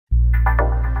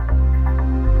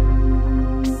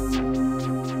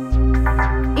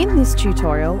this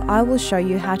tutorial, I will show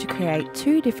you how to create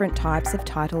two different types of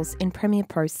titles in Premiere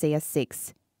Pro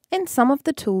CS6 and some of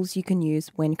the tools you can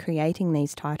use when creating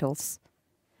these titles.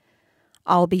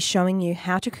 I'll be showing you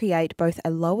how to create both a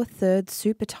lower third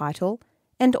super title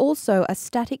and also a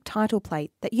static title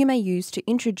plate that you may use to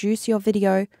introduce your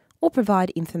video or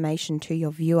provide information to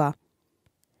your viewer.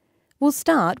 We'll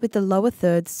start with the lower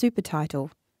third super title.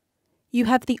 You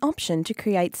have the option to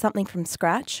create something from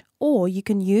scratch, or you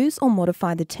can use or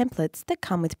modify the templates that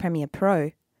come with Premiere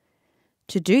Pro.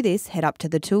 To do this, head up to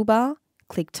the toolbar,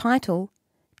 click Title,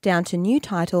 down to New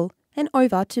Title, and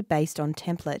over to Based on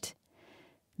Template.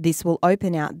 This will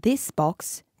open out this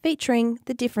box featuring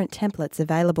the different templates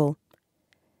available.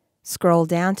 Scroll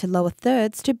down to lower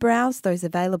thirds to browse those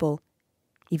available.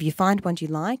 If you find one you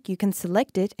like, you can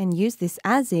select it and use this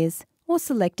as is, or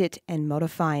select it and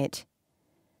modify it.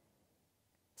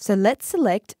 So let's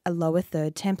select a lower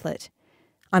third template.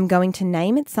 I'm going to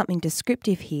name it something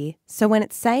descriptive here, so when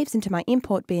it saves into my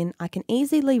import bin, I can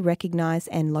easily recognize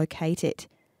and locate it.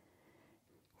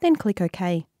 Then click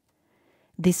OK.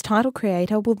 This title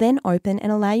creator will then open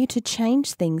and allow you to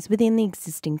change things within the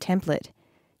existing template.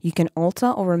 You can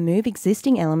alter or remove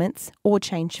existing elements or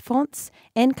change fonts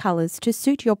and colors to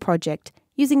suit your project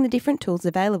using the different tools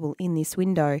available in this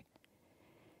window.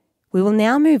 We will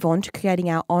now move on to creating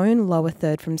our own lower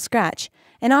third from scratch,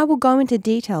 and I will go into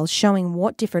details showing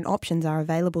what different options are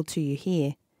available to you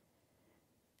here.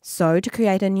 So to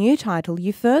create a new title,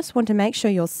 you first want to make sure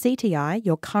your CTI,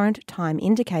 your current time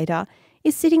indicator,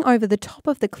 is sitting over the top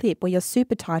of the clip where your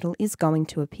super title is going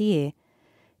to appear.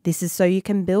 This is so you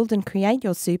can build and create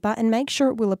your super and make sure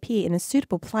it will appear in a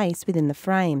suitable place within the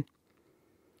frame.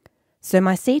 So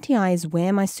my CTI is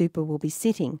where my super will be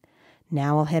sitting.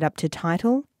 Now I'll head up to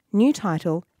Title, New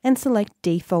Title, and select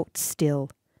Default Still.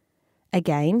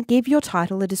 Again, give your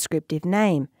title a descriptive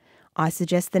name. I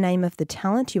suggest the name of the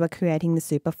talent you are creating the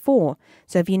super for,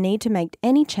 so if you need to make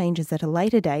any changes at a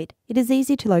later date, it is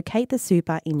easy to locate the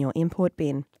super in your import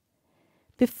bin.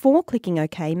 Before clicking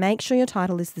OK, make sure your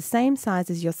title is the same size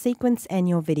as your sequence and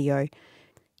your video.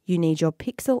 You need your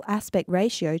pixel aspect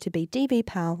ratio to be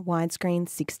DVPAL widescreen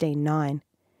 16:9.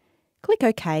 Click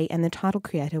OK and the title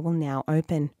creator will now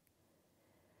open.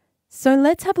 So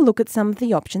let's have a look at some of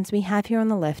the options we have here on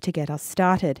the left to get us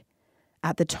started.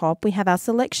 At the top we have our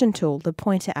selection tool, the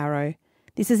pointer arrow.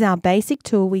 This is our basic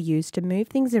tool we use to move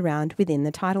things around within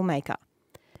the title maker.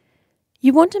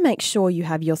 You want to make sure you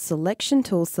have your selection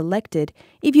tool selected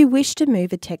if you wish to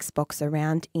move a text box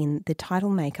around in the title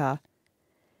maker.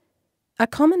 A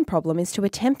common problem is to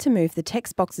attempt to move the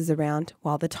text boxes around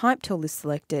while the type tool is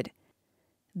selected.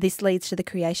 This leads to the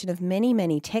creation of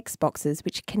many text boxes,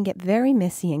 which can get very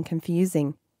messy and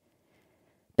confusing.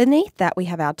 Beneath that we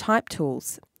have our type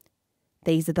tools.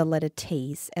 These are the letter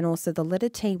T's and also the letter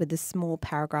T with the small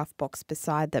paragraph box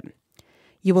beside them.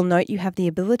 You will note you have the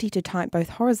ability to type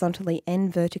both horizontally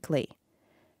and vertically.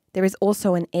 There is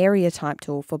also an area type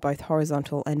tool for both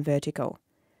horizontal and vertical.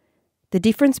 The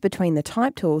difference between the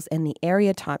type tools and the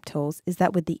area type tools is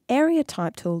that with the area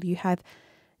type tool you have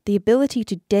the ability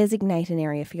to designate an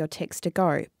area for your text to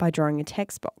go by drawing a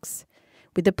text box.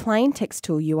 With the plain text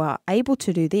tool you are able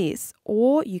to do this,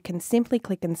 or you can simply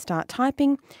click and start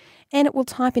typing and it will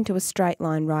type into a straight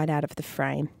line right out of the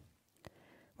frame.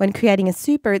 When creating a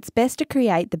super, it's best to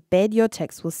create the bed your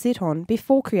text will sit on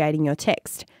before creating your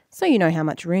text, so you know how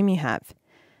much room you have.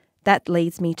 That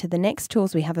leads me to the next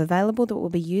tools we have available that we'll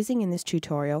be using in this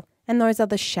tutorial, and those are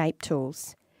the shape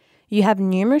tools. You have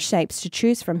numerous shapes to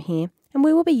choose from here, and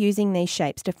we will be using these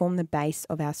shapes to form the base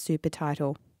of our super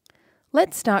title.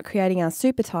 Let's start creating our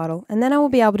super title, and then I will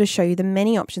be able to show you the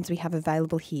many options we have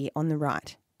available here on the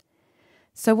right.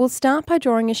 So we'll start by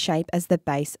drawing a shape as the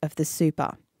base of the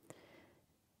super.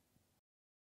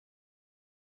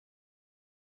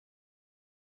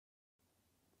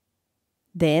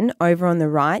 Then, over on the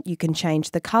right, you can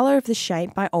change the colour of the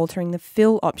shape by altering the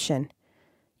fill option.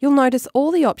 You'll notice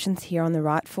all the options here on the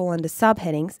right fall under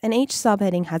subheadings, and each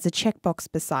subheading has a checkbox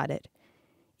beside it.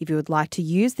 If you would like to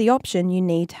use the option, you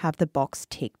need to have the box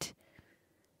ticked.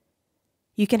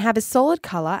 You can have a solid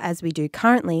colour as we do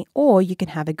currently, or you can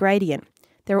have a gradient.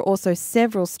 There are also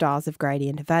several styles of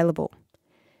gradient available.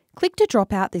 Click to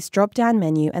drop out this drop-down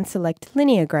menu and select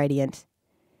Linear Gradient.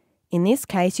 In this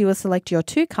case, you will select your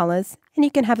two colours, and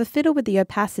you can have a fiddle with the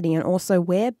opacity and also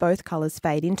where both colours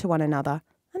fade into one another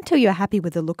until you're happy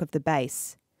with the look of the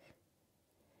base.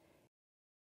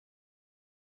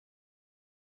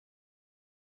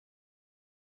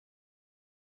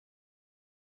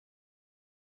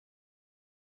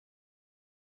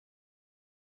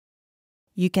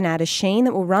 You can add a sheen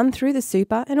that will run through the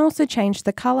super and also change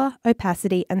the colour,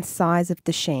 opacity and size of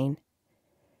the sheen.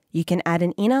 You can add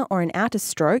an inner or an outer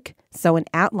stroke, so an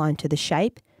outline to the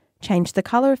shape, change the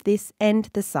colour of this and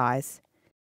the size.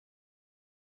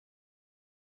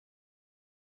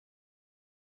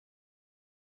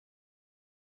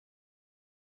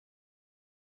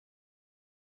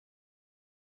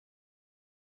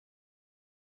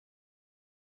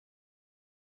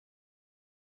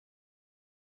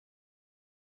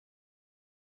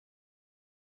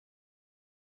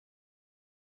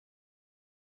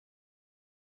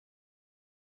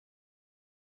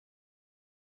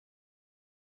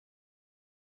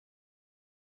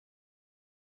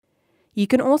 You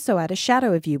can also add a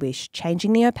shadow if you wish,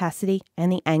 changing the opacity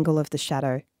and the angle of the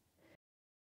shadow.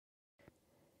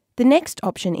 The next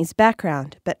option is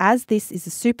background, but as this is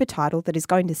a super title that is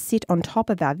going to sit on top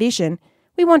of our vision,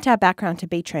 we want our background to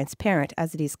be transparent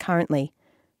as it is currently,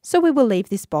 so we will leave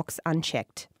this box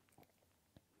unchecked.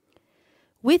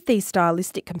 With these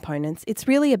stylistic components, it's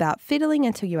really about fiddling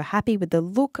until you are happy with the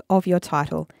look of your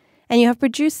title, and you have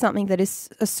produced something that is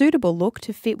a suitable look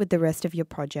to fit with the rest of your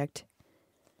project.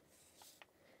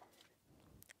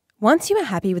 Once you are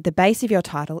happy with the base of your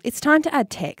title, it's time to add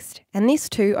text, and this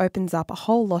too opens up a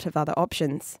whole lot of other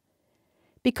options.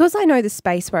 Because I know the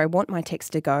space where I want my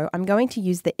text to go, I'm going to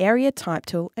use the Area Type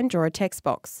tool and draw a text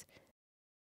box.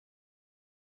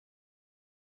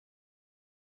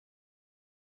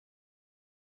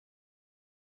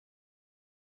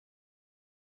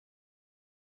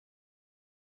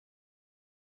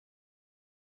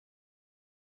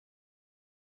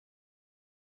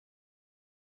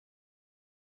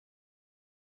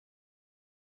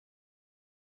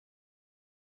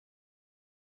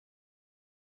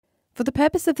 For the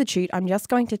purpose of the shoot, I'm just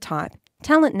going to type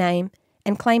talent name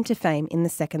and claim to fame in the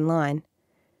second line.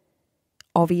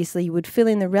 Obviously, you would fill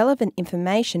in the relevant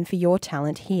information for your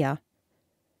talent here.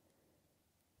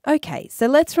 Okay, so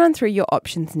let's run through your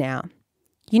options now.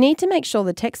 You need to make sure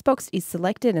the text box is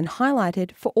selected and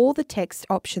highlighted for all the text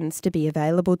options to be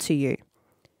available to you.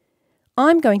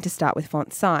 I'm going to start with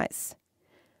font size.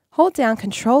 Hold down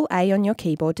Ctrl-A on your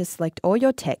keyboard to select all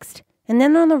your text, and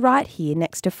then on the right here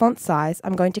next to font size,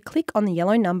 I'm going to click on the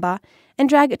yellow number and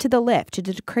drag it to the left to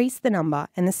decrease the number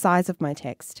and the size of my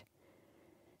text.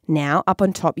 Now, up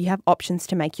on top you have options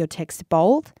to make your text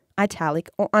bold, italic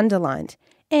or underlined,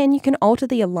 and you can alter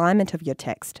the alignment of your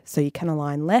text, so you can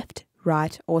align left,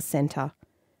 right or centre.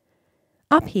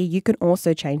 Up here you can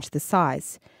also change the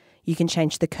size. You can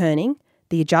change the kerning,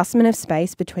 the adjustment of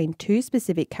space between two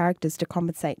specific characters to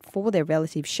compensate for their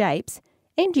relative shapes,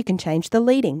 and you can change the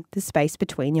leading, the space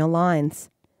between your lines.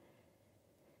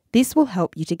 This will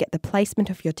help you to get the placement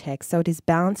of your text so it is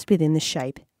balanced within the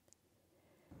shape.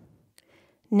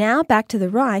 Now back to the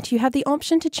right, you have the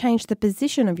option to change the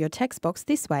position of your text box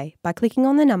this way by clicking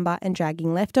on the number and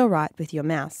dragging left or right with your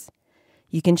mouse.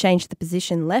 You can change the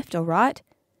position left or right,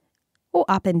 or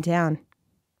up and down.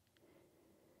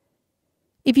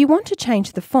 If you want to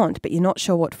change the font but you're not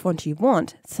sure what font you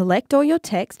want, select all your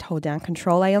text, hold down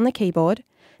Ctrl-A on the keyboard,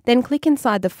 then click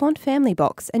inside the font family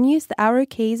box and use the arrow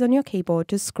keys on your keyboard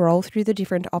to scroll through the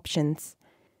different options.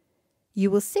 You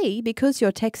will see, because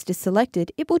your text is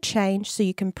selected, it will change so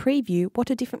you can preview what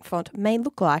a different font may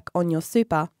look like on your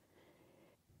super.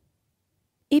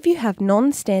 If you have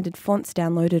non-standard fonts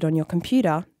downloaded on your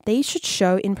computer, these should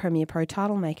show in Premiere Pro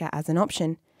Title Maker as an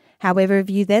option. However, if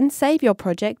you then save your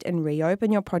project and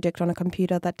reopen your project on a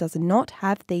computer that does not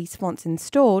have these fonts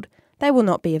installed, they will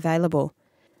not be available.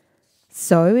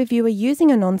 So, if you are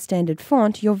using a non-standard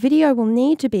font, your video will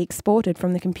need to be exported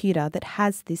from the computer that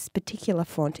has this particular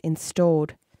font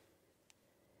installed.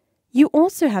 You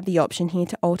also have the option here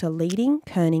to alter leading,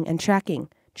 kerning and tracking,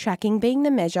 tracking being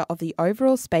the measure of the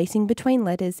overall spacing between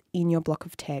letters in your block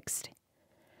of text.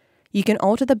 You can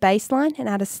alter the baseline and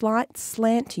add a slight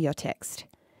slant to your text.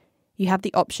 You have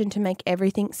the option to make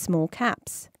everything small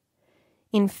caps.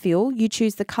 In fill, you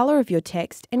choose the colour of your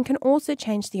text and can also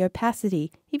change the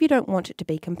opacity if you don't want it to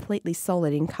be completely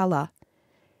solid in colour.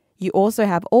 You also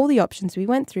have all the options we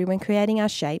went through when creating our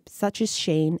shape, such as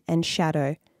sheen and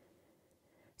shadow.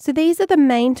 So these are the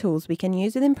main tools we can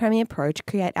use within Premiere Pro to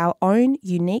create our own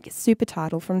unique super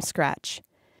title from scratch.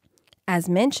 As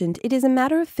mentioned, it is a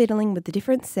matter of fiddling with the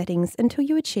different settings until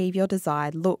you achieve your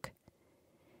desired look.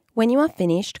 When you are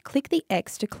finished, click the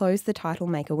X to close the Title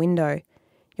Maker window.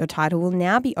 Your title will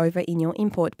now be over in your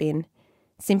import bin.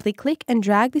 Simply click and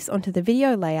drag this onto the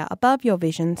video layer above your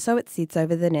vision so it sits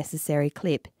over the necessary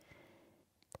clip.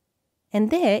 And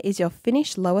there is your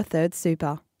finished lower third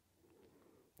super.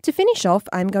 To finish off,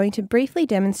 I'm going to briefly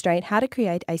demonstrate how to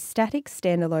create a static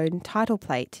standalone title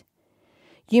plate.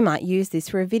 You might use this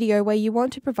for a video where you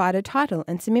want to provide a title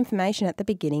and some information at the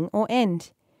beginning or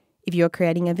end. If you're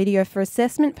creating a video for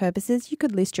assessment purposes, you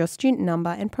could list your student number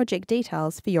and project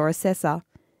details for your assessor.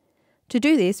 To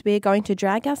do this, we are going to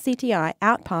drag our CTI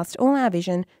out past all our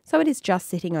vision so it is just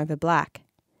sitting over black.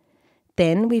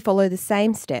 Then we follow the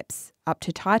same steps up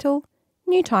to title,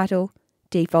 new title,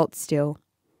 default still.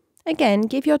 Again,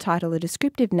 give your title a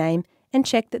descriptive name and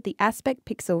check that the aspect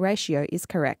pixel ratio is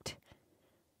correct.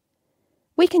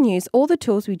 We can use all the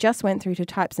tools we just went through to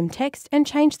type some text and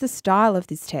change the style of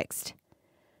this text.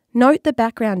 Note the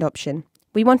background option.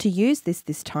 We want to use this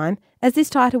time as this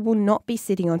title will not be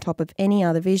sitting on top of any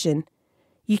other vision.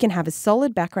 You can have a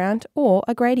solid background or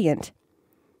a gradient.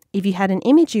 If you had an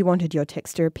image you wanted your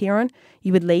text to appear on,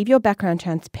 you would leave your background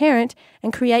transparent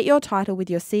and create your title with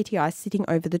your CTI sitting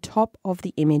over the top of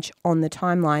the image on the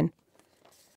timeline.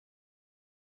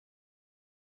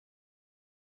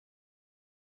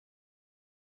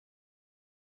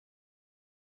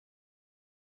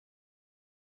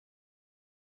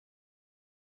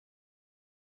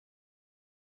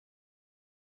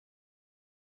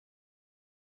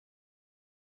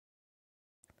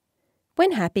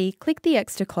 When happy, click the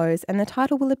X to close and the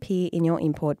title will appear in your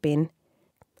import bin.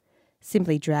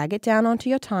 Simply drag it down onto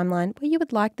your timeline where you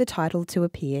would like the title to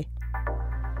appear.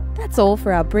 That's all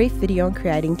for our brief video on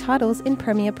creating titles in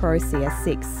Premiere Pro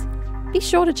CS6. Be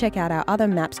sure to check out our other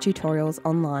MaPS tutorials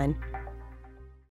online.